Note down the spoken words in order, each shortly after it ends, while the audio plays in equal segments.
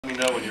me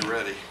know when you're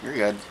ready. You're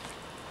good.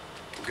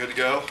 We're good to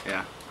go?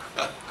 Yeah.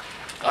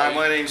 Hi,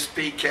 my name's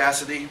Pete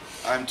Cassidy.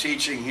 I'm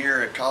teaching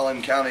here at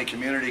Collin County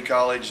Community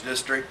College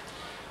District.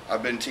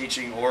 I've been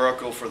teaching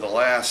Oracle for the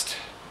last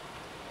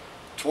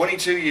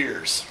 22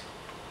 years.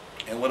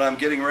 And what I'm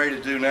getting ready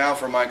to do now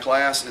for my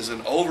class is an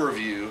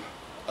overview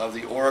of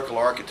the Oracle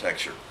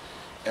architecture.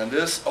 And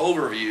this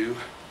overview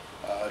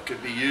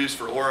could be used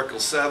for Oracle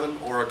 7,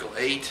 Oracle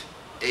 8,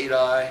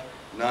 8i,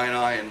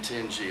 9i, and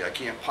 10G. I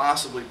can't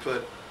possibly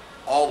put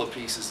all the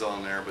pieces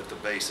on there, but the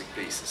basic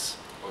pieces.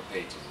 What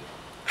page is it?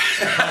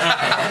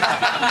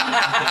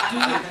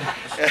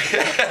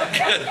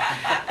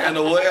 And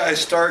the way I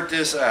start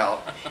this out,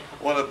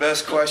 one of the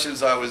best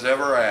questions I was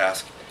ever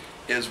asked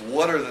is,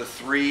 what are the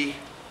three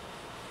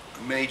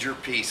major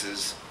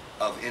pieces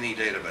of any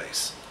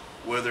database,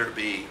 whether it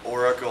be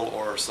Oracle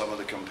or some of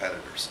the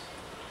competitors?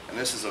 And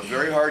this is a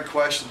very hard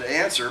question to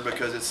answer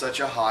because it's such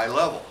a high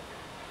level.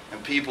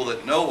 And people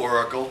that know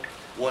Oracle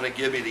want to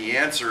give me the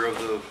answer of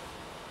the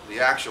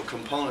actual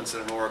components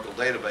in an Oracle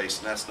database,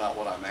 and that's not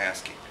what I'm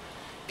asking.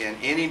 In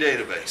any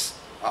database,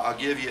 I'll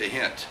give you a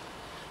hint.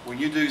 When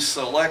you do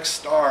select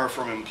star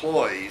from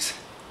employees,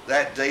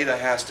 that data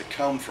has to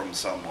come from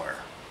somewhere.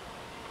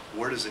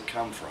 Where does it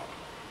come from?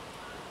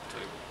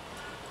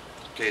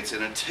 Okay, it's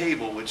in a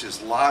table, which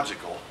is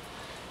logical,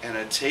 and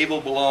a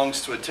table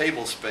belongs to a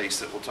table space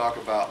that we'll talk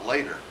about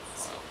later.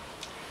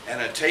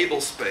 And a table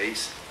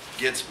space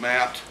gets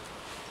mapped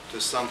to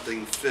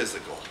something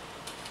physical.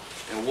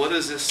 And what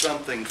is this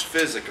something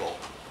physical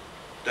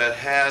that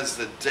has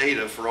the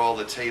data for all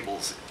the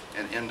tables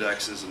and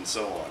indexes and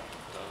so on?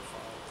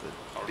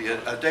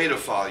 A data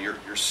file,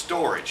 your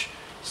storage.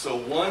 So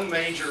one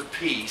major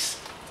piece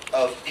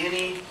of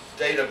any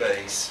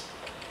database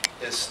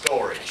is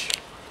storage.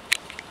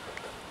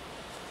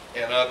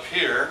 And up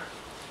here,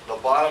 the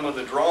bottom of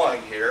the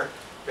drawing here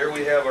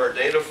we have our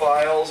data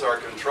files, our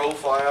control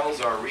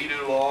files, our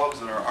redo logs,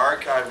 and our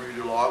archive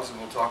redo logs, and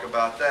we'll talk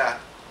about that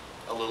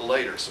a little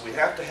later. So we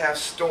have to have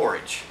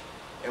storage,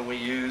 and we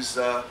use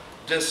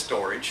disk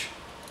storage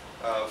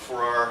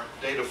for our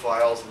data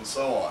files and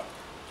so on.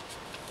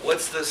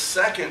 What's the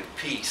second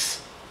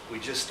piece, we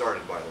just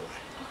started by the way,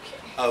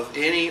 of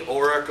any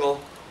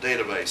Oracle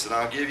database? And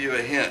I'll give you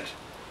a hint.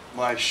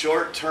 My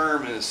short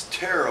term is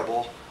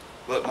terrible,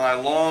 but my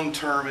long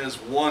term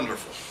is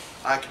wonderful.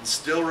 I can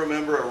still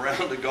remember a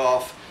round of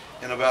golf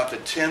in about the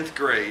 10th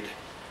grade.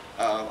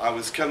 I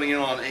was coming in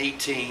on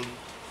 18,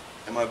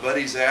 and my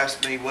buddies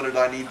asked me what did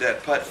I need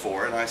that putt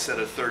for, and I said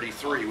a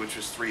 33, which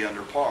was 3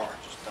 under par.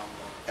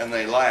 And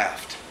they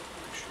laughed.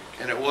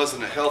 And it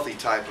wasn't a healthy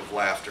type of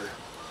laughter.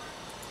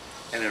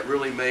 And it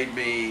really made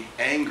me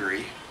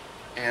angry.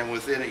 And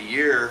within a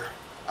year,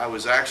 I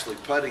was actually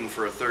putting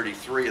for a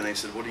 33, and they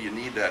said, what do you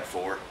need that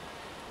for?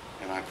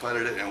 And I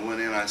putted it and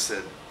went in, I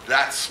said,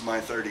 that's my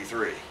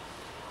 33.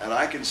 And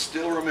I can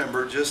still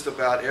remember just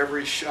about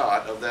every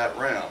shot of that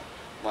round.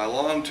 My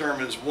long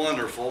term is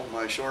wonderful,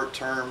 my short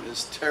term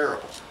is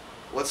terrible.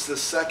 What's the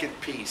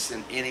second piece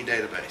in any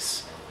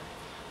database?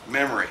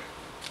 Memory.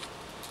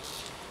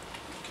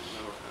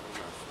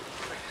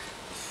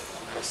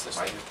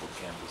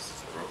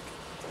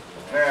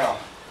 Now,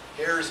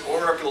 here's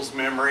Oracle's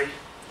memory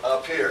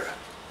up here,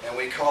 and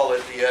we call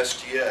it the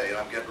SGA, and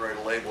I'm getting ready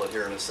to label it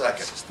here in a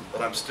second.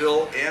 But I'm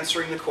still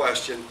answering the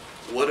question,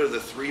 what are the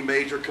three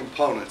major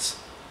components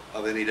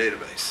of any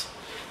database?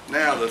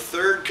 Now, the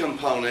third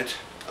component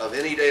of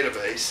any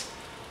database,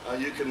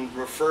 you can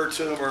refer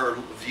to them or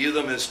view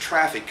them as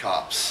traffic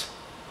cops.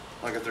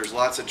 Like if there's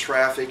lots of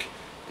traffic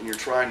and you're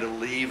trying to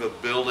leave a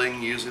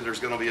building, usually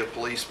there's going to be a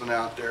policeman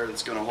out there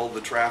that's going to hold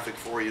the traffic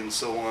for you and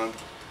so on.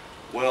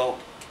 Well,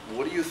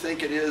 what do you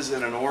think it is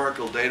in an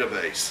Oracle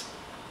database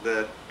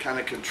that kind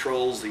of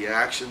controls the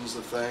actions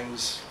of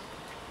things?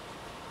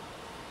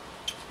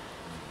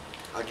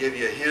 I'll give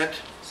you a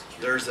hint.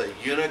 There's a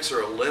Unix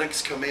or a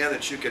Linux command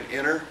that you can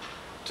enter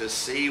to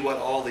see what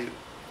all the...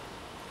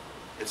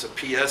 It's a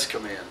PS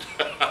command.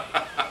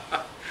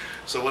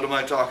 So what am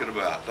I talking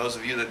about? Those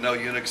of you that know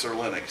Unix or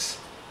Linux,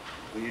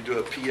 when you do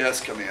a PS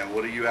command,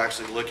 what are you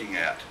actually looking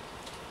at?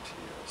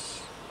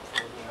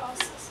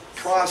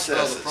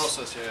 Processes. Oh, the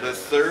process, yeah. The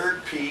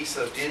third piece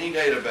of any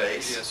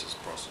database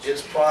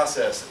is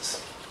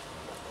processes.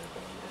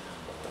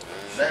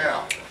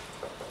 Now,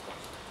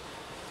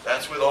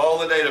 that's with all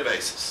the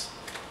databases.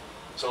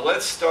 So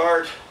let's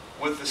start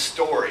with the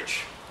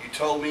storage. You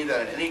told me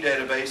that in any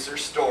database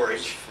there's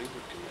storage,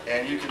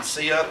 and you can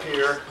see up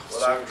here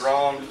what I've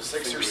drawn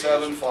 6 or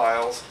 7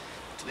 files.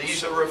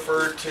 These are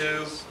referred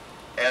to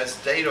as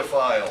data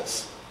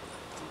files.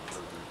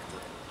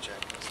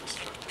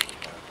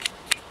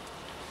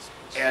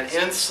 And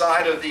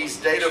inside of these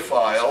data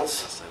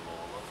files,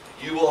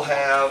 you will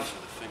have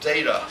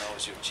data.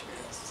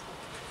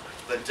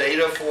 The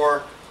data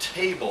for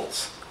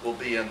tables will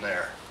be in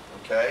there,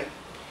 okay?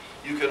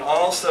 You can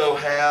also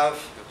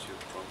have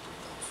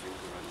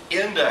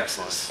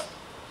indexes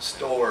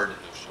stored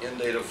in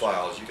data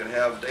files. You can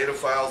have data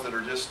files that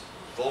are just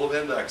full of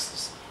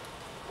indexes.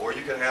 Or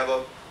you can have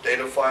a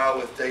data file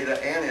with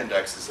data and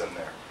indexes in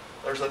there.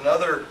 There's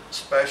another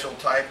special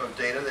type of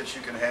data that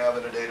you can have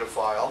in a data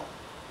file.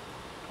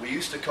 We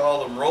used to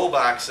call them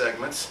rollback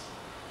segments.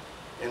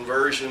 In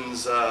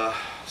versions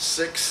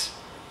 6,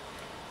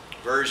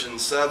 version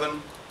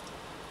 7,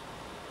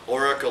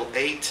 Oracle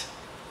 8,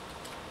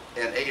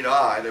 and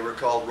 8i, they were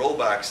called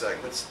rollback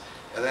segments.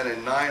 And then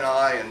in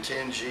 9i and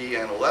 10g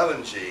and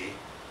 11g,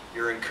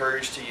 you're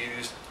encouraged to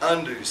use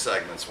undo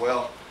segments.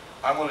 Well,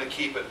 I'm going to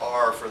keep it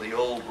R for the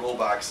old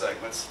rollback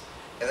segments.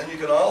 And then you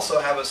can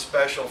also have a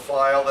special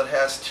file that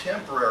has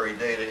temporary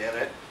data in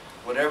it.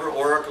 Whenever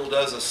Oracle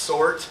does a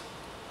sort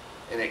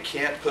and it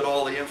can't put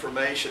all the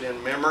information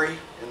in memory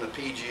in the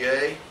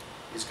PGA,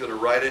 it's going to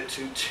write it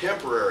to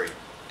temporary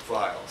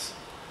files.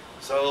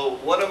 So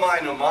one of my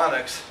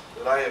mnemonics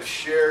that I have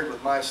shared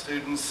with my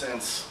students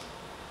since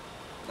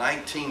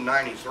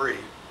 1993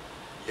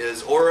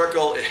 is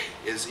Oracle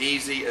is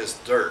easy as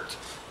dirt.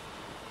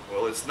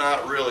 Well, it's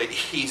not really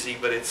easy,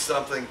 but it's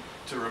something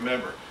to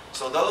remember.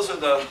 So those are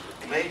the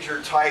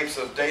major types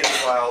of data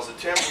files. A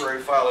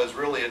temporary file is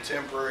really a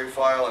temporary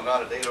file and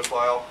not a data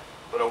file,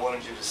 but I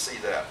wanted you to see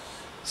that.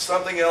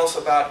 Something else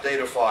about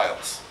data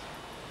files.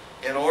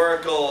 In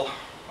Oracle,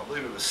 I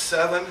believe it was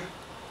 7,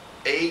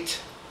 8,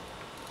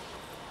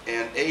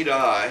 and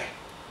 8i,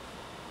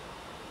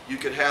 you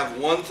could have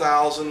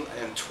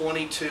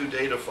 1,022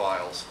 data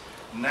files.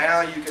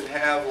 Now you can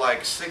have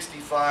like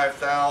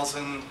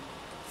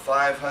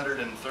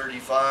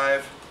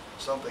 65,535,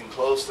 something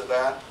close to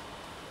that.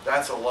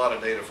 That's a lot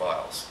of data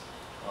files.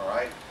 All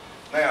right.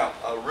 Now,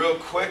 real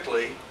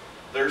quickly,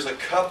 there's a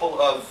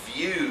couple of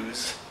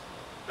views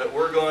that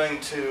we're going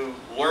to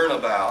learn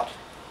about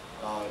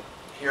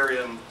here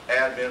in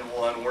Admin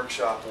 1,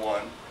 Workshop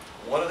 1.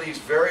 One of these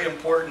very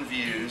important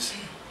views,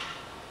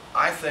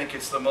 I think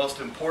it's the most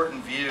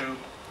important view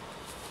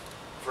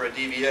for a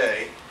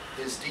DBA,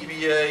 is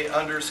DBA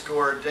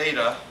underscore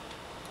data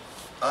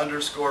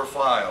underscore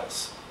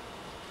files.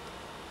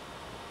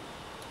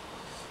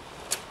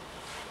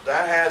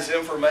 That has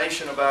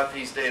information about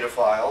these data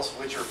files,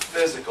 which are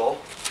physical,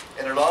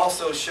 and it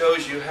also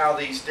shows you how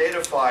these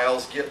data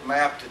files get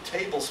mapped to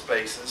table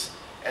spaces,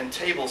 and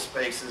table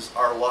spaces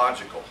are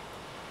logical.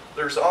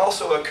 There's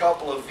also a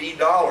couple of $V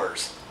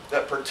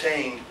that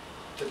pertain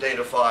to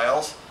data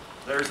files.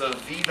 There's a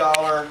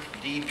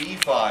 $DB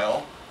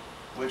file,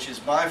 which is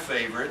my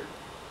favorite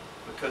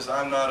because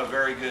I'm not a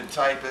very good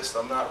typist,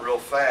 I'm not real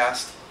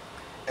fast.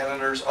 And then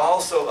there's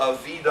also a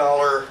 $V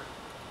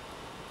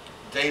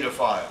data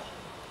file.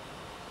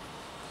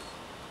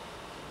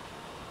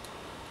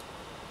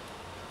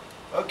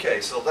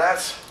 Okay, so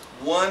that's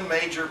one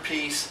major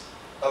piece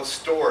of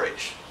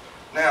storage.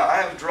 Now, I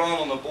have drawn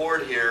on the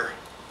board here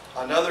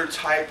another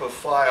type of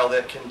file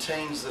that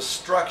contains the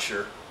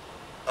structure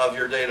of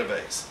your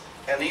database.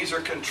 And these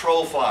are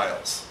control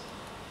files.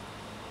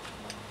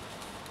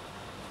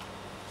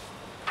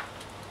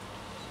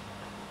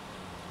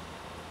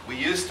 We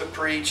used to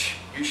preach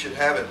you should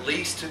have at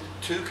least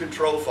two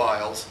control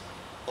files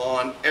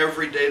on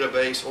every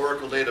database,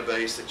 Oracle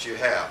database that you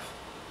have.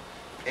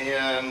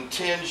 In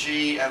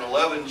 10G and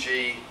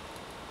 11G,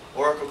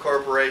 Oracle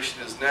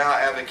Corporation is now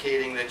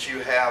advocating that you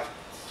have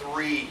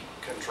 3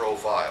 control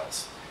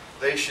files.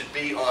 They should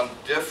be on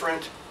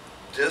different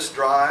disk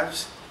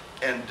drives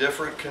and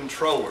different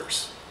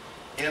controllers.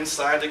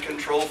 Inside the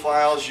control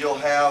files, you'll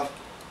have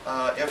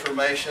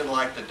information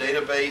like the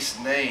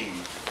database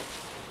name.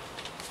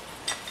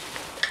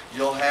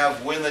 You'll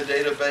have when the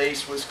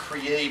database was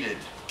created.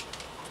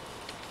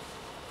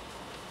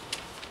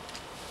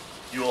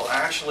 You will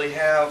actually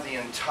have the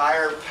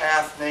entire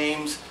path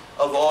names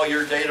of all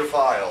your data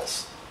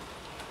files.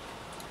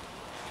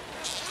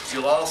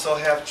 You'll also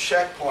have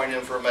checkpoint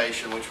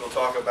information, which we'll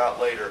talk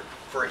about later,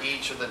 for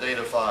each of the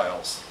data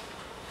files.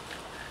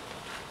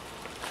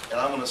 And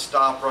I'm going to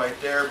stop right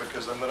there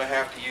because I'm going to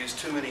have to use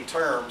too many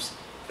terms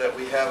that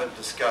we haven't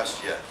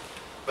discussed yet.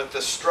 But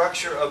the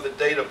structure of the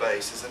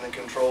database is in the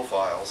control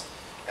files,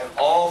 and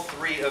all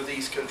 3 of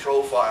these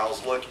control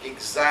files look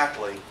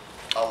exactly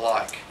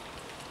alike.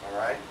 All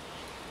right?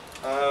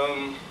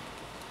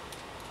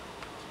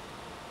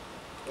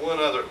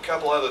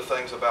 Couple other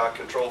things about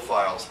control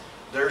files.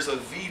 There's a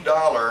 $V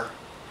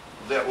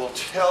that will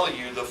tell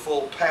you the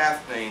full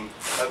path name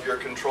of your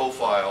control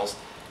files,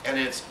 and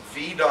it's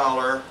 $V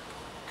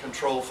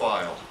control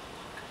file.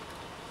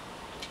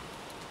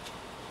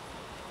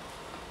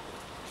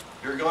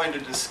 You're going to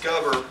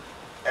discover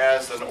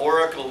as an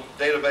Oracle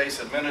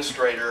database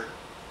administrator,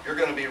 you're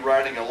going to be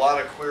writing a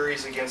lot of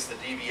queries against the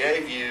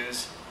DBA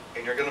views,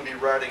 and you're going to be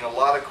writing a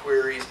lot of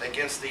queries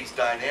against these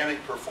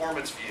dynamic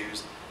performance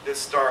views that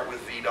start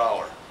with $V.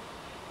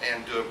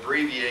 And to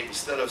abbreviate,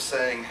 instead of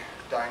saying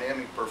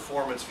dynamic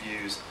performance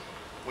views,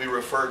 we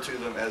refer to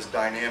them as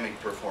dynamic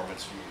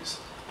performance views.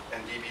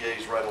 And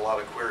DBAs write a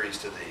lot of queries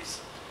to these.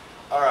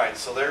 All right,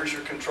 so there's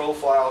your control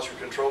files. Your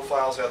control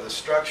files have the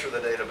structure of the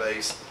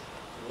database.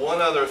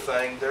 One other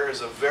thing, there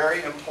is a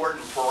very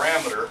important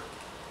parameter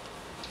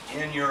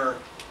in your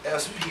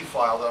SP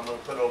file that I'm going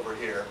to put over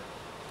here.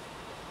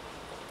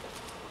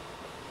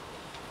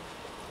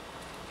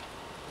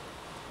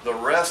 the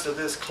rest of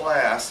this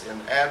class in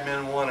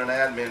Admin 1 and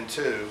Admin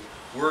 2,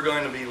 we're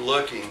going to be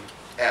looking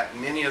at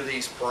many of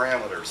these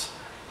parameters.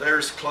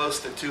 There's close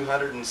to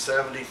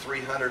 270,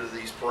 300 of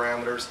these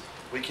parameters.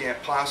 We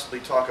can't possibly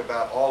talk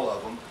about all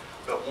of them,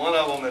 but one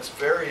of them that's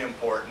very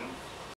important